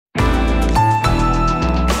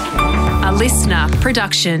listener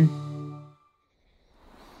production.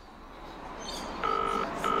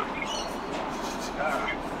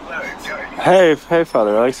 Hey,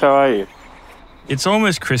 Father Alex, how are you? It's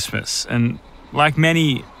almost Christmas, and like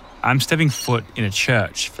many, I'm stepping foot in a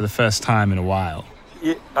church for the first time in a while.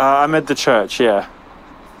 Yeah, I'm at the church, yeah.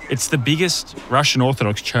 It's the biggest Russian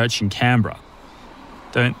Orthodox church in Canberra.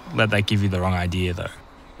 Don't let that give you the wrong idea, though.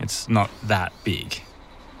 It's not that big.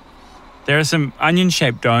 There are some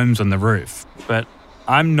onion-shaped domes on the roof, but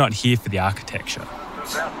I'm not here for the architecture.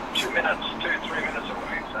 About 2 minutes, 2-3 minutes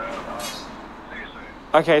away, so see you soon.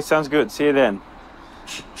 Okay, sounds good. See you then.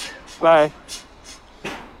 Bye.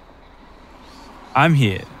 I'm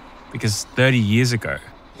here because 30 years ago,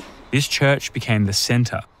 this church became the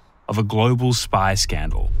centre of a global spy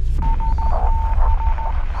scandal.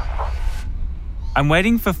 I'm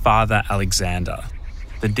waiting for Father Alexander,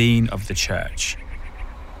 the dean of the church.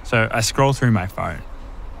 So I scroll through my phone.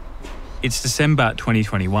 It's December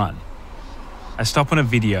 2021. I stop on a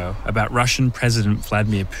video about Russian President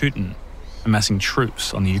Vladimir Putin amassing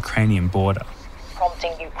troops on the Ukrainian border.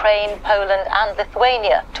 Prompting Ukraine, Poland and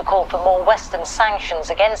Lithuania to call for more Western sanctions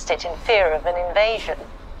against it in fear of an invasion.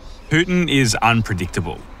 Putin is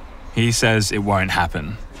unpredictable. He says it won't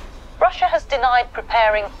happen. Russia has denied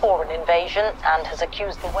preparing for an invasion and has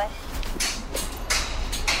accused the West.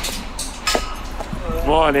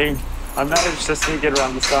 Morning. I managed to sneak it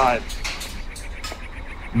around the side.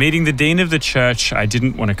 Meeting the dean of the church, I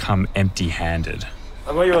didn't want to come empty-handed.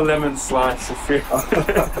 I got you a lemon slice if you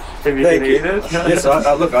can eat it. Yes, I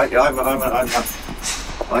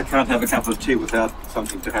can't have a cup of tea without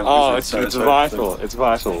something to have. Oh, it's vital. It's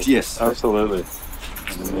vital. Yes, absolutely.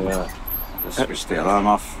 Yeah. Let's switch the alarm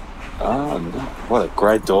off. Oh, what a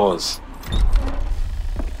great doors.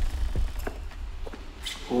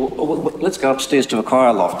 Well, let's go upstairs to a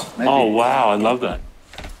choir loft. Maybe. Oh, wow, I love that.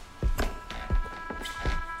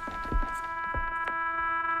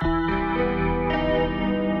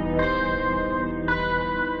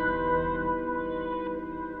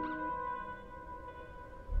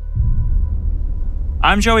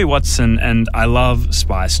 I'm Joey Watson, and I love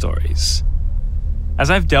spy stories. As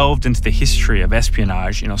I've delved into the history of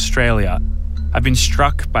espionage in Australia, I've been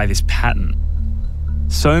struck by this pattern.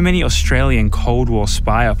 So many Australian Cold War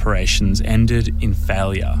spy operations ended in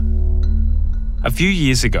failure. A few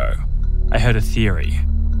years ago, I heard a theory.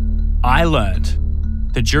 I learned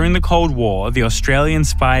that during the Cold War, the Australian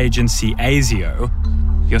spy agency ASIO,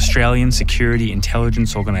 the Australian Security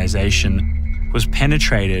Intelligence Organisation, was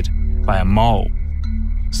penetrated by a mole,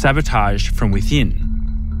 sabotaged from within.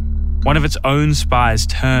 One of its own spies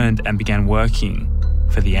turned and began working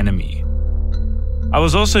for the enemy. I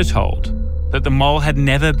was also told that the mole had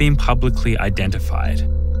never been publicly identified.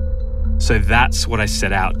 So that's what I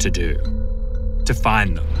set out to do, to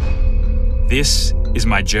find them. This is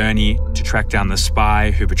my journey to track down the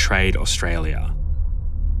spy who betrayed Australia.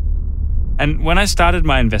 And when I started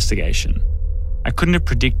my investigation, I couldn't have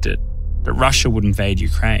predicted that Russia would invade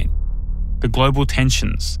Ukraine. The global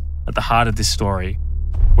tensions at the heart of this story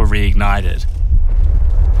were reignited.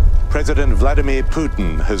 President Vladimir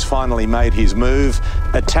Putin has finally made his move,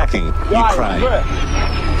 attacking Ukraine.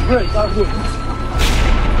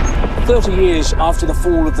 30 years after the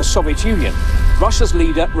fall of the Soviet Union, Russia's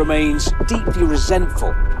leader remains deeply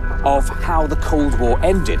resentful of how the Cold War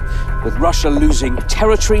ended, with Russia losing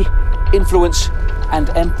territory, influence, and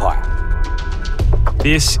empire.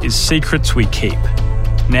 This is Secrets We Keep,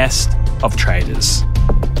 Nest of Traitors.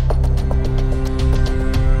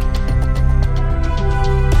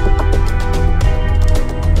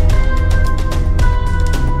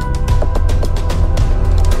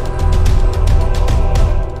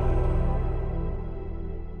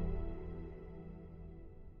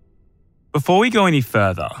 Before we go any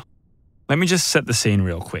further, let me just set the scene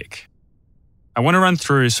real quick. I want to run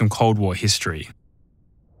through some Cold War history.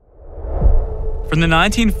 From the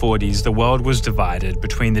 1940s, the world was divided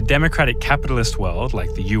between the democratic capitalist world,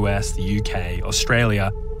 like the US, the UK,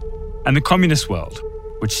 Australia, and the communist world,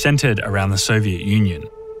 which centred around the Soviet Union.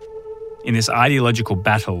 In this ideological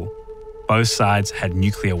battle, both sides had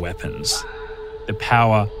nuclear weapons, the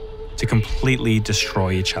power to completely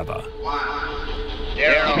destroy each other.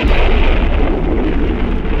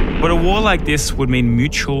 But a war like this would mean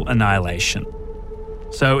mutual annihilation.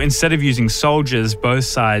 So instead of using soldiers, both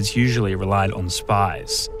sides usually relied on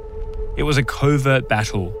spies. It was a covert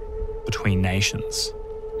battle between nations.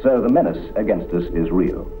 So the menace against us is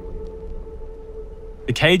real.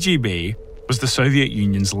 The KGB was the Soviet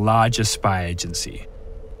Union's largest spy agency.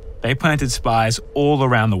 They planted spies all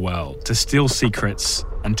around the world to steal secrets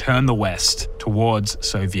and turn the West towards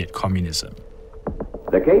Soviet communism.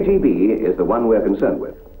 The KGB is the one we're concerned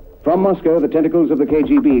with. From Moscow, the tentacles of the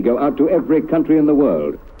KGB go out to every country in the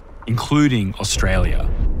world, including Australia.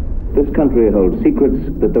 This country holds secrets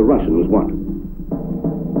that the Russians want.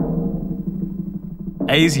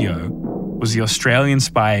 ASIO was the Australian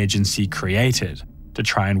spy agency created to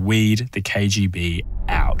try and weed the KGB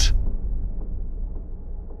out.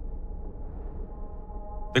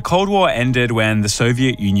 The Cold War ended when the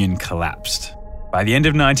Soviet Union collapsed. By the end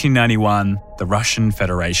of 1991, the Russian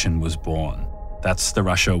Federation was born. That's the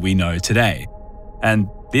Russia we know today. And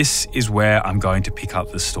this is where I'm going to pick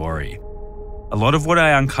up the story. A lot of what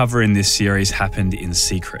I uncover in this series happened in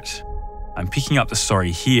secret. I'm picking up the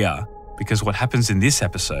story here because what happens in this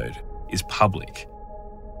episode is public.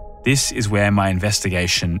 This is where my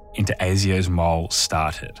investigation into ASIO's mole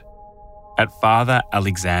started, at Father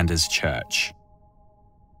Alexander's church.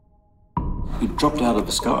 He dropped out of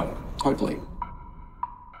the sky, totally.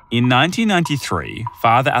 In 1993,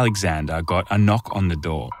 Father Alexander got a knock on the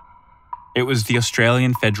door. It was the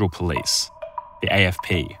Australian Federal Police, the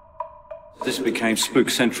AFP. This became spook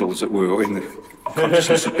central, as it were, in the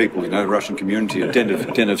consciousness of people, Russian community, a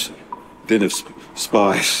den of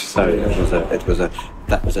spies. So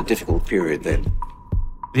that was a difficult period then.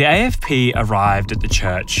 The AFP arrived at the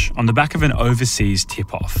church on the back of an overseas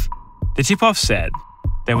tip-off. The tip-off said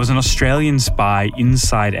there was an Australian spy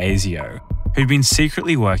inside ASIO who'd been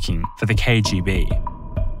secretly working for the KGB,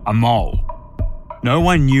 a mole. No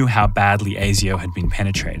one knew how badly ASIO had been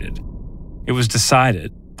penetrated. It was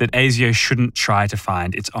decided that ASIO shouldn't try to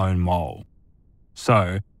find its own mole.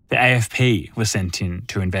 So the AFP was sent in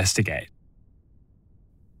to investigate.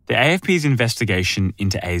 The AFP's investigation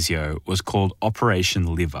into ASIO was called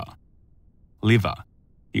Operation Liver. Liver,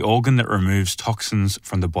 the organ that removes toxins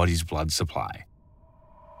from the body's blood supply.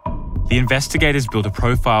 The investigators built a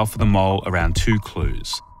profile for the mole around two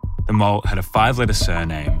clues. The mole had a 5-letter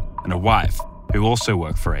surname and a wife who also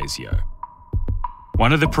worked for ASIO.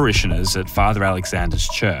 One of the parishioners at Father Alexander's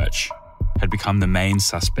church had become the main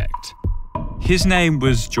suspect. His name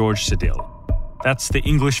was George Sadil. That's the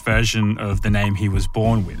English version of the name he was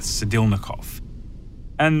born with, Sadilnikov.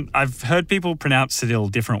 And I've heard people pronounce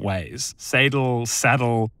Sadil different ways. Sadil,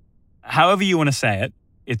 Saddle, however you want to say it,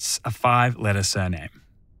 it's a 5-letter surname.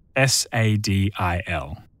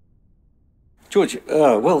 Sadil. George,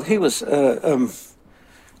 he was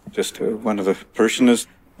just one of the parishioners,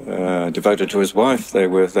 devoted to his wife. They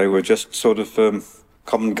were just sort of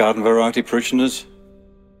common garden variety parishioners.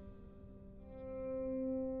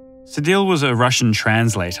 Sadil was a Russian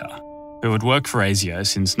translator who had worked for ASIO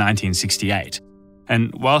since 1968.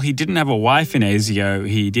 And while he didn't have a wife in ASIO,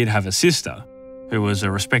 he did have a sister who was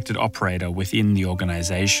a respected operator within the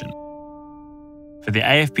organisation. For the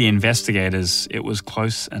AFP investigators, it was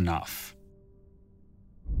close enough.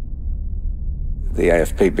 The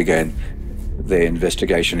AFP began their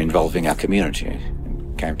investigation involving our community.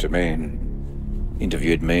 Came to me and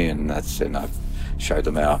interviewed me, and I showed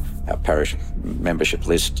them our parish membership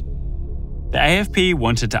list. The AFP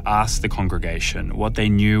wanted to ask the congregation what they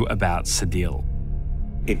knew about Sadil.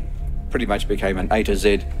 It pretty much became an A to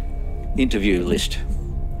Z interview list.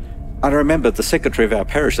 I remember the secretary of our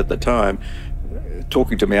parish at the time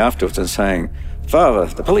talking to me afterwards and saying, "Father,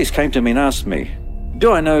 the police came to me and asked me,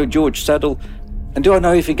 do I know George Saddle, and do I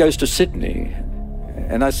know if he goes to Sydney?"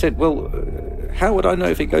 And I said, "Well, how would I know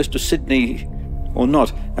if he goes to Sydney or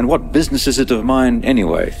not? And what business is it of mine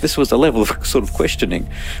anyway?" This was the level of sort of questioning.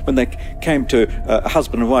 When they came to a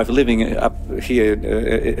husband and wife living up here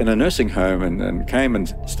in a nursing home and came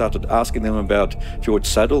and started asking them about George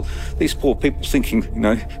Saddle, these poor people thinking,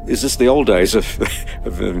 is this the old days of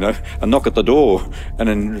a knock at the door and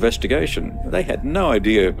an investigation? They had no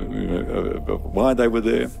idea why they were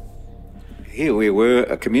there. Here we were,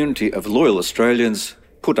 a community of loyal Australians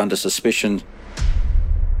put under suspicion.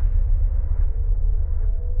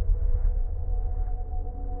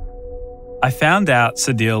 I found out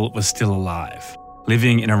Sadil was still alive,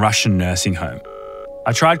 living in a Russian nursing home.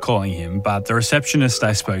 I tried calling him, but the receptionist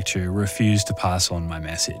I spoke to refused to pass on my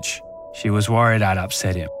message. She was worried I'd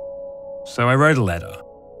upset him. So I wrote a letter.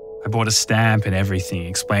 I bought a stamp and everything,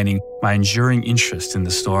 explaining my enduring interest in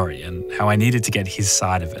the story and how I needed to get his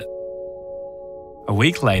side of it. A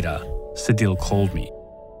week later, Sadil called me.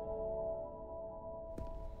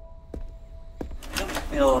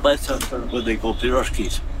 What they call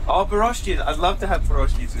piroshkis. Oh, piroshkis. I'd love to have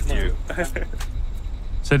piroshkis with you.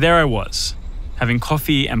 So there I was, having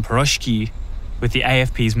coffee and piroshki with the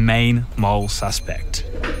AFP's main mole suspect.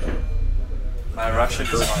 My Russian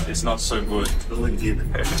is not so good.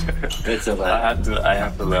 That's all right. I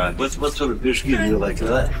have to learn. What sort of piroshki do you like?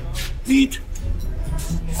 Meat?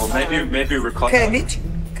 Or maybe ricotta.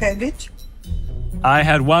 Cabbage. I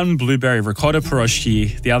had one blueberry ricotta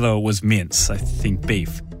pierogi, the other was mince, I think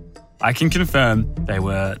beef. I can confirm they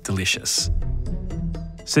were delicious.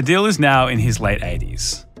 Sadil is now in his late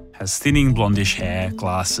 80s, has thinning blondish hair,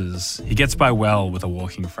 glasses. He gets by well with a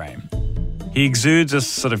walking frame. He exudes a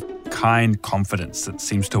sort of kind confidence that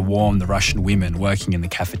seems to warm the Russian women working in the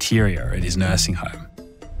cafeteria at his nursing home.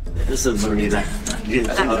 This is Marina.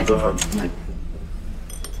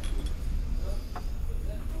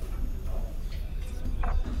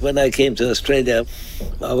 When I came to Australia,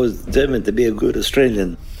 I was determined to be a good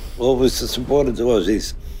Australian. Always supported the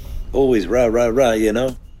Aussies. Always rah, rah, rah, you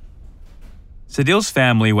know? Sadil's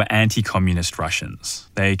family were anti-communist Russians.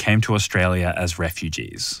 They came to Australia as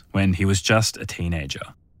refugees when he was just a teenager.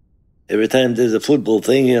 Every time there's a football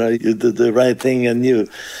thing, you know, you do the right thing and you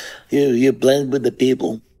blend with the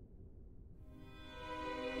people.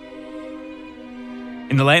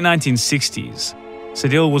 In the late 1960s,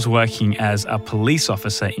 Sadil was working as a police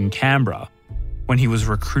officer in Canberra when he was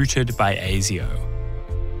recruited by ASIO.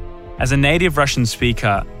 As a native Russian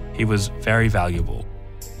speaker, he was very valuable.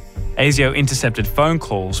 ASIO intercepted phone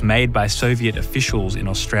calls made by Soviet officials in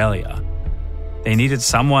Australia. They needed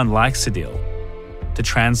someone like Sadil to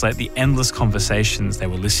translate the endless conversations they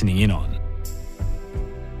were listening in on.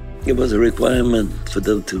 It was a requirement for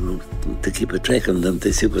them to keep a track on them,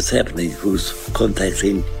 to see what's happening, who's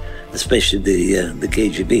contacting, especially the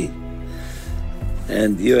KGB.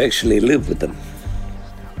 And you actually live with them.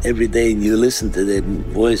 Every day you listen to their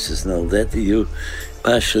voices and all that, you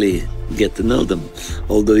partially get to know them,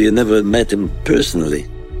 although you never met them personally.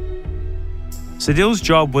 Sadil's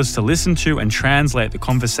job was to listen to and translate the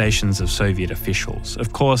conversations of Soviet officials.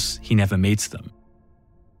 Of course, he never meets them.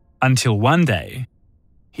 Until one day,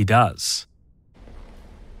 he does.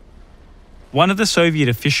 One of the Soviet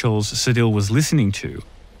officials Sadil was listening to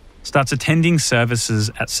starts attending services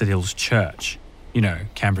at Sadil's church, you know,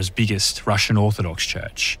 Canberra's biggest Russian Orthodox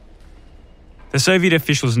church. The Soviet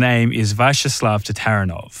official's name is Vyacheslav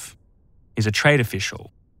Tatarinov. He's a trade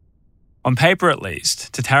official. On paper, at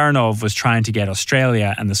least, Tatarinov was trying to get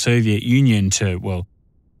Australia and the Soviet Union to, well,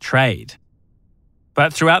 trade.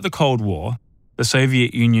 But throughout the Cold War, the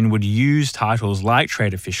Soviet Union would use titles like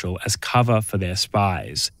trade official as cover for their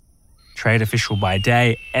spies. Trade official by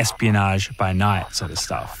day, espionage by night sort of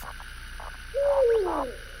stuff.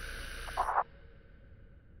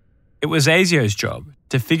 It was ASIO's job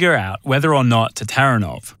to figure out whether or not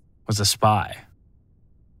Tatarinov was a spy.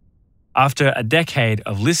 After a decade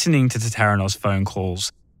of listening to Tatarinov's phone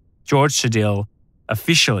calls, George Sadil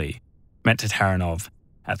officially met Tatarinov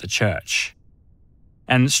at the church.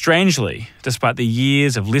 And strangely, despite the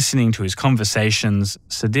years of listening to his conversations,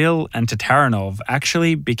 Sadil and Tatarinov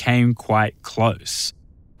actually became quite close.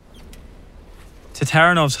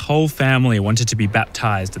 Tatarinov's whole family wanted to be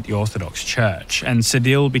baptized at the Orthodox Church, and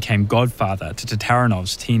Sadil became godfather to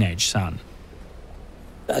Tatarinov's teenage son.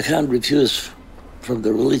 I can't refuse from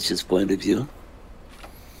the religious point of view.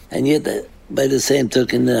 And yet, by the same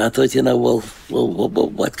token, I thought, well,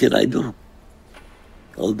 what can I do?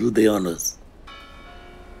 I'll do the honors.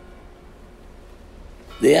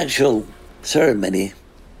 The actual ceremony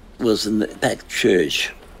was in the packed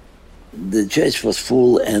church. The church was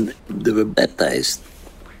full and they were baptized.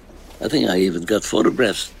 I think I even got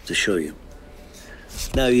photographs to show you.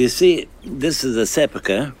 Now you see, this is a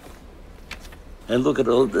sepulchre, and look at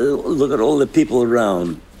all the people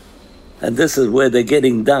around, and this is where they're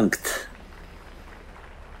getting dunked.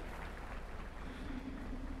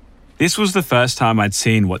 This was the first time I'd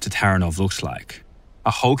seen what Tatarinov looks like.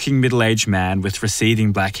 A hulking middle-aged man with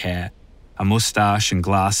receding black hair, a moustache and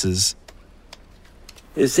glasses.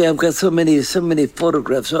 You see, I've got so many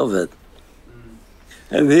photographs of it.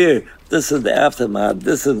 And here, this is the aftermath.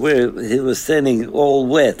 This is where he was standing all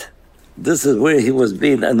wet. This is where he was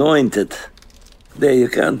being anointed. There, you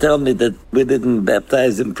can't tell me that we didn't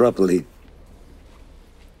baptize him properly.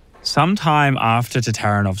 Sometime after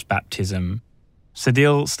Tatarinov's baptism,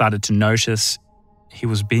 Sadil started to notice he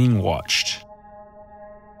was being watched.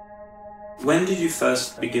 When did you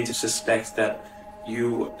first begin to suspect that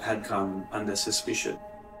you had come under suspicion?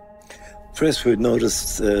 First we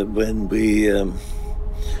noticed when we were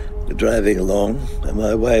driving along, and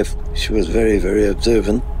my wife, she was very, very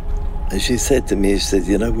observant, and she said to me, she said,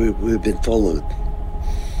 we've been followed.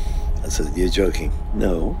 I said, you're joking.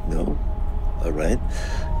 No, all right.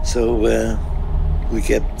 So we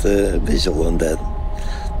kept visual on that.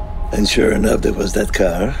 And sure enough, there was that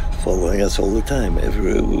car following us all the time,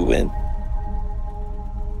 everywhere we went.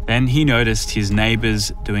 Then he noticed his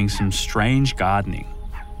neighbours doing some strange gardening.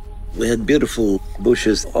 We had beautiful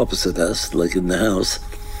bushes opposite us, like in the house,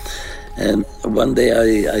 And one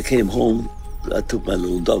day I came home. I took my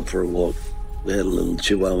little dog for a walk. We had a little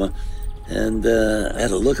Chihuahua. And I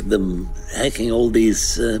had a look at them hacking all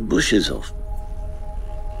these bushes off.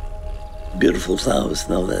 Beautiful flowers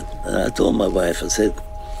and all that. And I told my wife, I said,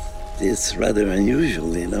 it's rather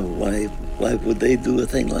unusual, you know, why would they do a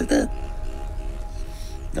thing like that?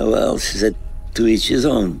 Oh, well, she said, to each his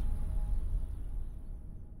own.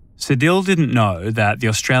 Sedil didn't know that the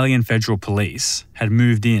Australian Federal Police had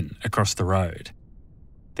moved in across the road.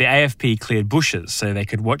 The AFP cleared bushes so they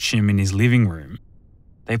could watch him in his living room.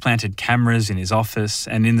 They planted cameras in his office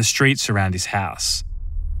and in the streets around his house.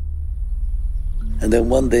 And then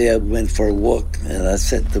one day I went for a walk and I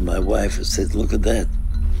said to my wife, I said, look at that.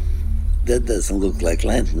 That doesn't look like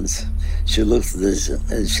lanterns. She looked at this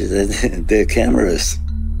and she said, they're cameras.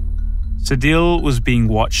 Sedil was being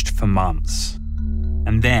watched for months.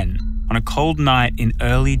 And then, on a cold night in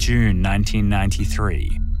early June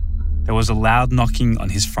 1993, there was a loud knocking on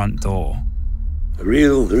his front door.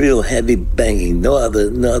 Real heavy banging, no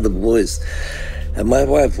other voice. And my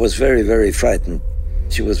wife was very, very frightened.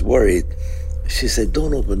 She was worried. She said,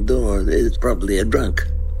 don't open the door, it's probably a drunk.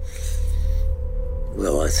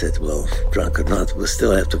 Well, I said, well, drunk or not, we'll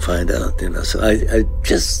still have to find out, you know. So I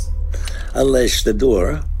just unlatched the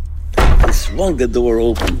door, I swung the door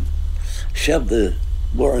open, shoved the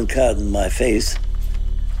warrant card in my face,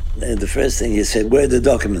 and the first thing he said, where are the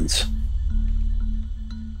documents?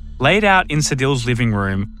 Laid out in Sedil's living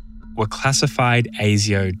room were classified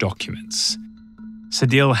ASIO documents.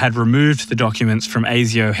 Sedil had removed the documents from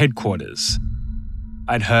ASIO headquarters.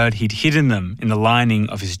 I'd heard he'd hidden them in the lining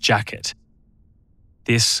of his jacket.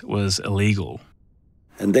 This was illegal.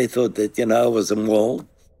 And they thought that, you know, I was a mole.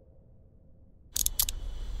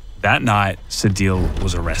 That night, Sedil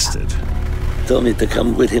was arrested. Told me to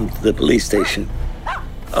come with him to the police station.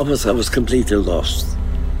 I was completely lost.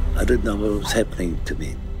 I didn't know what was happening to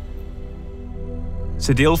me.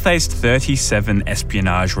 Sedil faced 37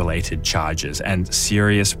 espionage-related charges and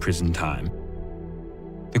serious prison time.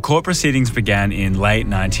 The court proceedings began in late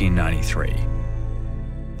 1993.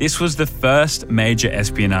 This was the first major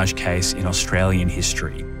espionage case in Australian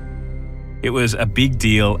history. It was a big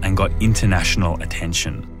deal and got international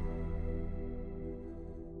attention.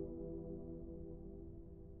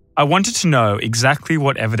 I wanted to know exactly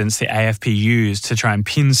what evidence the AFP used to try and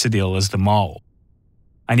pin Sedil as the mole.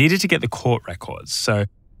 I needed to get the court records, so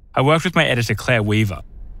I worked with my editor Claire Weaver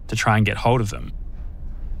to try and get hold of them.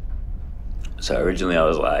 So originally I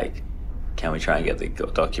was like, can we try and get the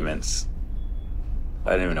documents?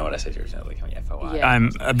 I don't even know what I said originally. Can we FOI? Yeah.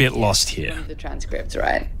 I'm a bit lost here. The transcripts,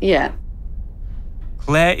 right? Yeah.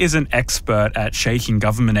 Claire is an expert at shaking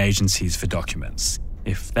government agencies for documents.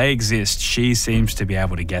 If they exist, she seems to be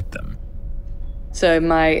able to get them. So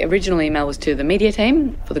my original email was to the media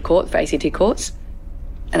team for the court, for ACT courts.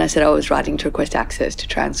 And I said I was writing to request access to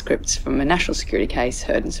transcripts from a national security case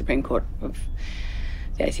heard in Supreme Court of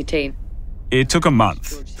the ACT. It took a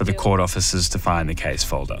month for the court officers to find the case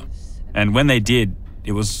folder. And when they did,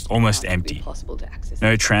 it was almost empty.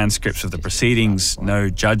 No transcripts of the proceedings, no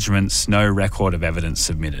judgments, no record of evidence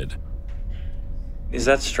submitted. Is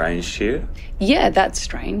that strange to you? Yeah, that's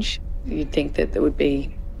strange. You'd think that there would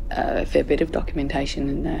be a fair bit of documentation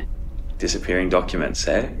in there. Disappearing documents,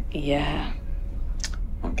 eh? Yeah.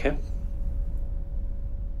 Okay.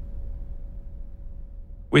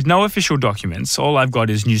 With no official documents, all I've got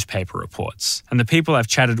is newspaper reports and the people I've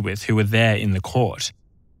chatted with who were there in the court.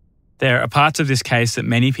 There are parts of this case that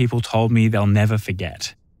many people told me they'll never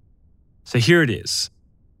forget. So here it is,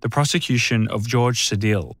 the prosecution of George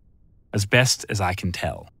Sedil, as best as I can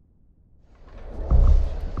tell.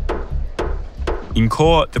 In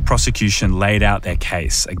court, the prosecution laid out their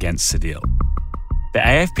case against Sedil. The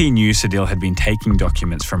AFP knew Sedil had been taking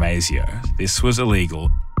documents from ASIO. This was illegal,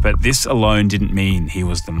 but this alone didn't mean he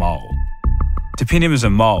was the mole. To pin him as a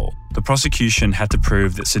mole, the prosecution had to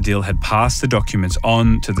prove that Sedil had passed the documents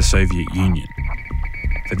on to the Soviet Union.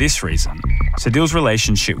 For this reason, Sedil's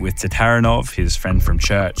relationship with Tatarinov, his friend from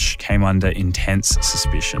church, came under intense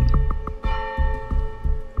suspicion.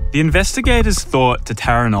 The investigators thought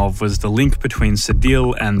Tatarinov was the link between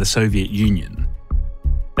Sedil and the Soviet Union.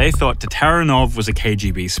 They thought Tatarinov was a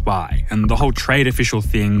KGB spy, and the whole trade official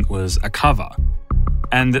thing was a cover,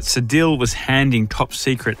 and that Sedil was handing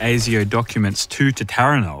top-secret ASIO documents to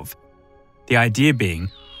Tatarinov, the idea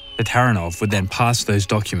being Tatarinov would then pass those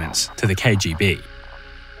documents to the KGB.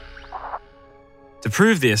 To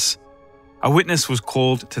prove this, a witness was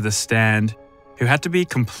called to the stand who had to be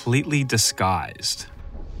completely disguised.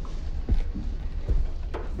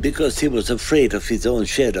 Because he was afraid of his own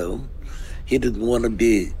shadow, he didn't want to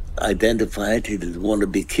be identified. He didn't want to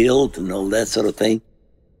be killed and all that sort of thing.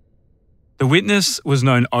 The witness was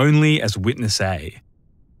known only as Witness A.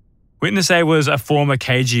 Witness A was a former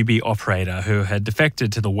KGB operator who had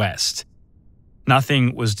defected to the West.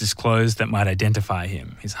 Nothing was disclosed that might identify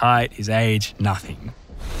him. His height, his age, nothing.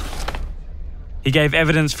 He gave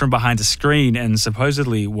evidence from behind a screen and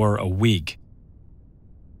supposedly wore a wig.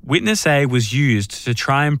 Witness A was used to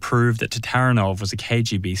try and prove that Tatarinov was a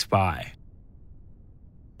KGB spy.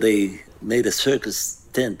 They made a circus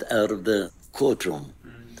tent out of the courtroom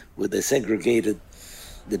where they segregated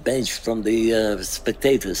the bench from the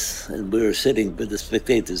spectators, and we were sitting with the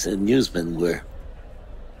spectators and newsmen were.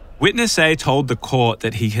 Witness A told the court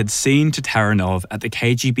that he had seen Tatarinov at the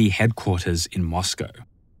KGB headquarters in Moscow,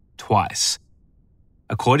 twice.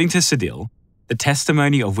 According to Sedil, the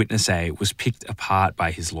testimony of Witness A was picked apart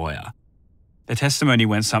by his lawyer. The testimony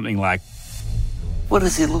went something like, "What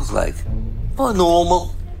does he look like? Oh,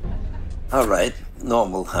 normal. All right,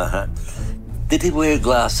 normal, haha. Did he wear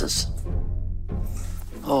glasses?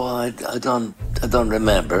 Oh, I don't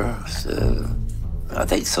remember. I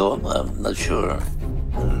think so. I'm not sure.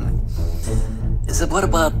 He said, what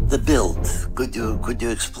about the build? Could you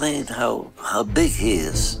explain how big he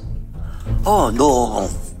is? Oh, normal.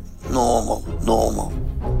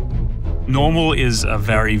 Normal is a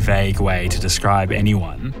very vague way to describe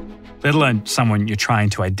anyone, let alone someone you're trying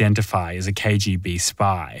to identify as a KGB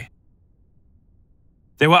spy.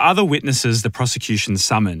 There were other witnesses the prosecution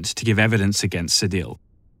summoned to give evidence against Sedil.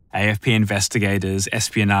 AFP investigators,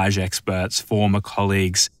 espionage experts, former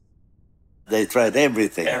colleagues. They tried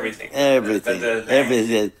everything.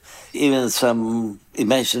 Everything. Even some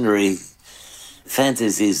imaginary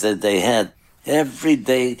fantasies that they had. Every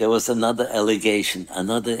day there was another allegation,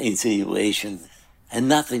 another insinuation, and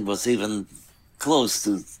nothing was even close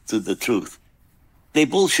to the truth. They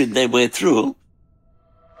bullshit their way through.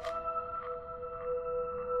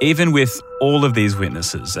 Even with all of these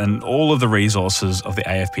witnesses and all of the resources of the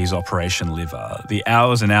AFP's Operation Liver, the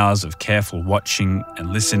hours and hours of careful watching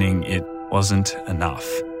and listening, it wasn't enough.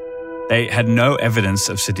 They had no evidence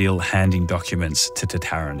of Sedil handing documents to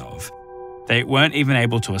Tatarinov. They weren't even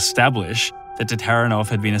able to establish that Tatarinov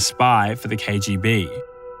had been a spy for the KGB.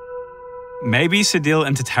 Maybe Sedil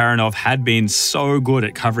and Tatarinov had been so good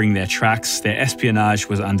at covering their tracks, their espionage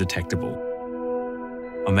was undetectable.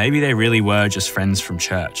 Or maybe they really were just friends from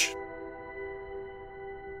church.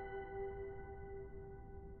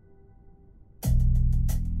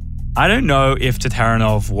 I don't know if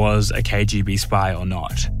Tatarinov was a KGB spy or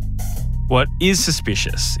not. What is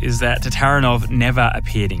suspicious is that Tatarinov never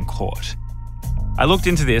appeared in court. I looked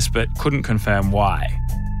into this but couldn't confirm why.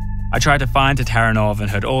 I tried to find Tatarinov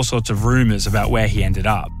and heard all sorts of rumours about where he ended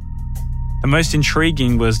up. The most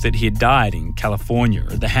intriguing was that he had died in California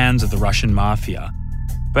at the hands of the Russian mafia.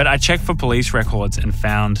 But I checked for police records and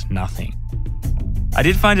found nothing. I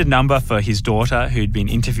did find a number for his daughter who'd been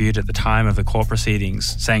interviewed at the time of the court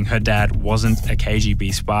proceedings, saying her dad wasn't a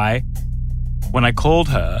KGB spy. When I called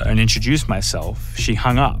her and introduced myself, she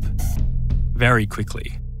hung up very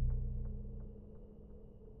quickly.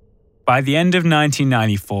 By the end of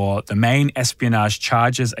 1994, the main espionage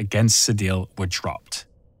charges against Sedil were dropped.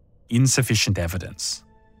 Insufficient evidence.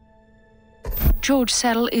 George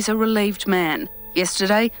Saddle is a relieved man.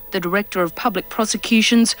 Yesterday, the Director of Public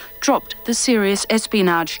Prosecutions dropped the serious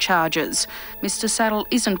espionage charges. Mr. Saddle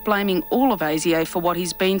isn't blaming all of ASIO for what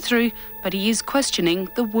he's been through, but he is questioning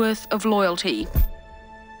the worth of loyalty.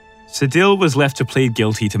 Sedil was left to plead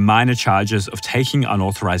guilty to minor charges of taking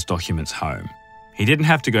unauthorised documents home. He didn't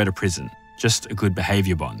have to go to prison, just a good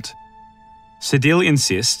behaviour bond. Sedil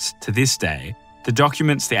insists, to this day, the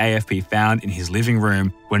documents the AFP found in his living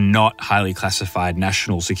room were not highly classified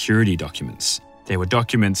national security documents. They were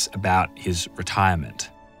documents about his retirement.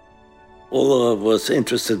 All I was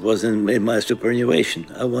interested was in my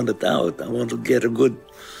superannuation. I wanted out. I wanted to get a good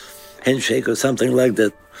handshake or something like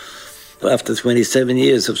that. After 27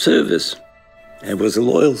 years of service, it was a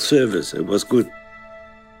loyal service. It was good.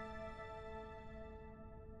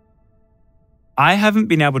 I haven't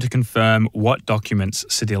been able to confirm what documents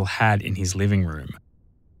Sedil had in his living room.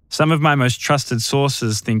 Some of my most trusted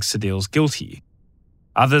sources think Sedil's guilty.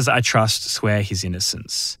 Others I trust swear his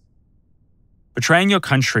innocence. Betraying your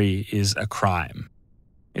country is a crime.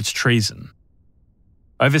 It's treason.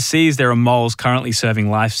 Overseas, there are moles currently serving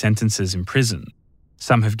life sentences in prison.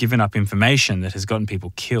 Some have given up information that has gotten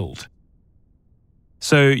people killed.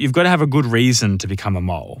 So you've got to have a good reason to become a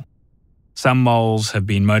mole. Some moles have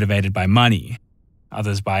been motivated by money,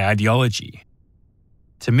 others by ideology.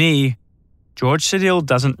 To me, George Sedil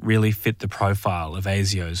doesn't really fit the profile of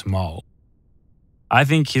ASIO's mole. I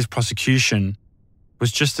think his prosecution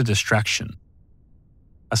was just a distraction,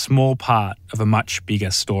 a small part of a much bigger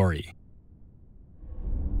story.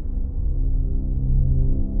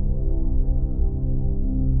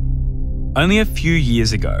 Only a few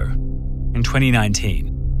years ago, in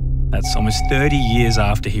 2019, that's almost 30 years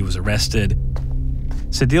after he was arrested,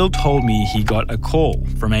 Sadil told me he got a call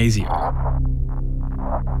from ASIO.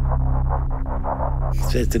 He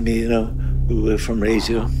said to me, we were from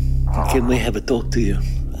ASIO. Can we have a talk to you?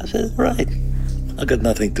 I said, all right. I got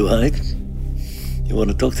nothing to hide. You want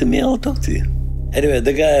to talk to me? I'll talk to you. Anyway,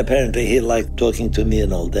 the guy apparently, he liked talking to me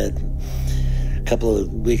and all that. A couple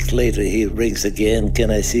of weeks later, he rings again.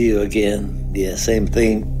 Can I see you again? Yeah, same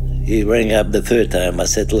thing. He rang up the third time. I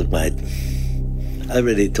said, look, mate, I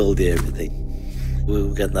already told you everything.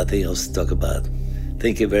 We've got nothing else to talk about.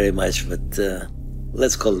 Thank you very much, but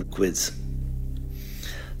let's call it quits.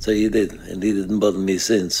 So he did, and he didn't bother me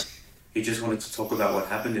since. He just wanted to talk about what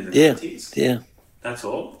happened in the 90s? Yeah. That's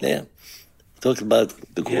all? Yeah. Talk about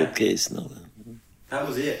the court case. No. That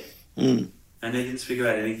was it? Mm. And they didn't speak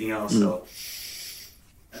about anything else? So.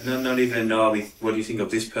 Not even, what do you think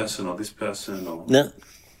of this person or this person? Or... No.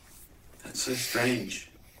 That's so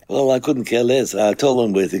strange. Well, I couldn't care less. I told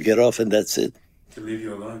him where to get off, and that's it. To leave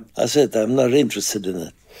you alone? I said, I'm not interested in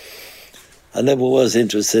it. I never was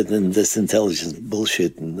interested in this intelligence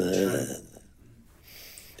bullshit. And,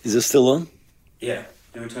 is it still on? Yeah.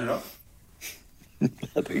 Can we turn it off?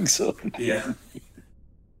 I think so. Yeah.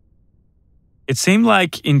 It seemed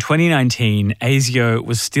like in 2019, ASIO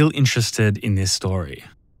was still interested in this story.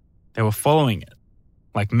 They were following it,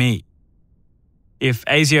 like me. If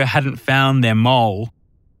ASIO hadn't found their mole,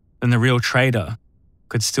 then the real traitor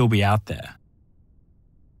could still be out there.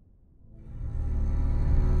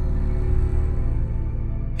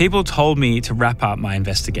 People told me to wrap up my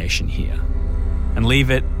investigation here and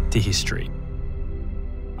leave it to history.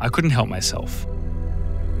 I couldn't help myself.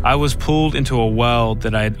 I was pulled into a world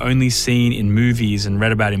that I had only seen in movies and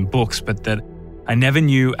read about in books, but that I never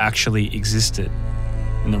knew actually existed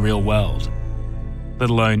in the real world, let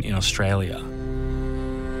alone in Australia.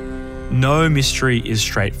 No mystery is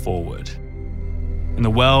straightforward. In the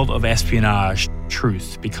world of espionage,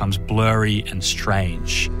 truth becomes blurry and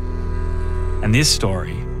strange. And this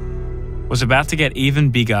story was about to get even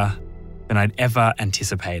bigger than I'd ever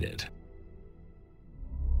anticipated.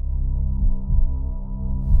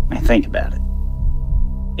 Now think about it.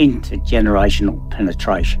 Intergenerational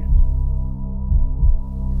penetration.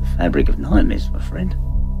 The fabric of nightmares, my friend.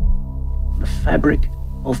 The fabric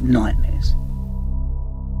of nightmares.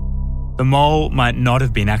 The mole might not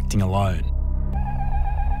have been acting alone.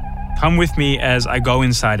 Come with me as I go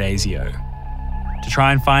inside ASIO to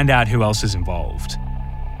try and find out who else is involved.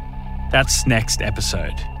 That's next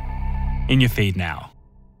episode. In your feed now.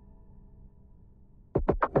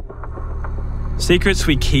 Secrets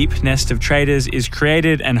We Keep, Nest of Traitors is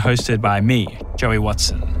created and hosted by me, Joey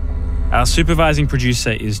Watson. Our supervising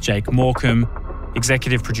producer is Jake Morecambe.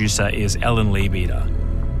 Executive producer is Ellen Leabeater.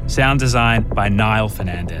 Sound design by Niall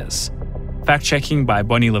Fernandez. Fact-checking by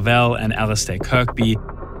Bonnie Lavelle and Alistair Kirkby.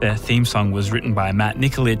 The theme song was written by Matt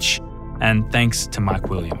Nikolic, and thanks to Mike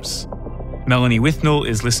Williams. Melanie Withnell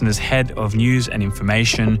is Listener's Head of News and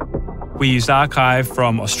Information. We used archive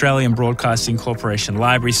from Australian Broadcasting Corporation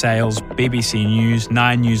Library Sales, BBC News,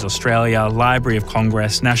 9 News Australia, Library of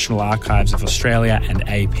Congress, National Archives of Australia, and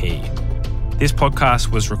AP. This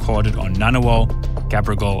podcast was recorded on Ngunnawal,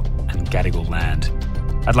 Gabrogal, and Gadigal land.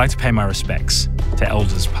 I'd like to pay my respects to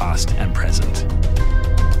elders past and present.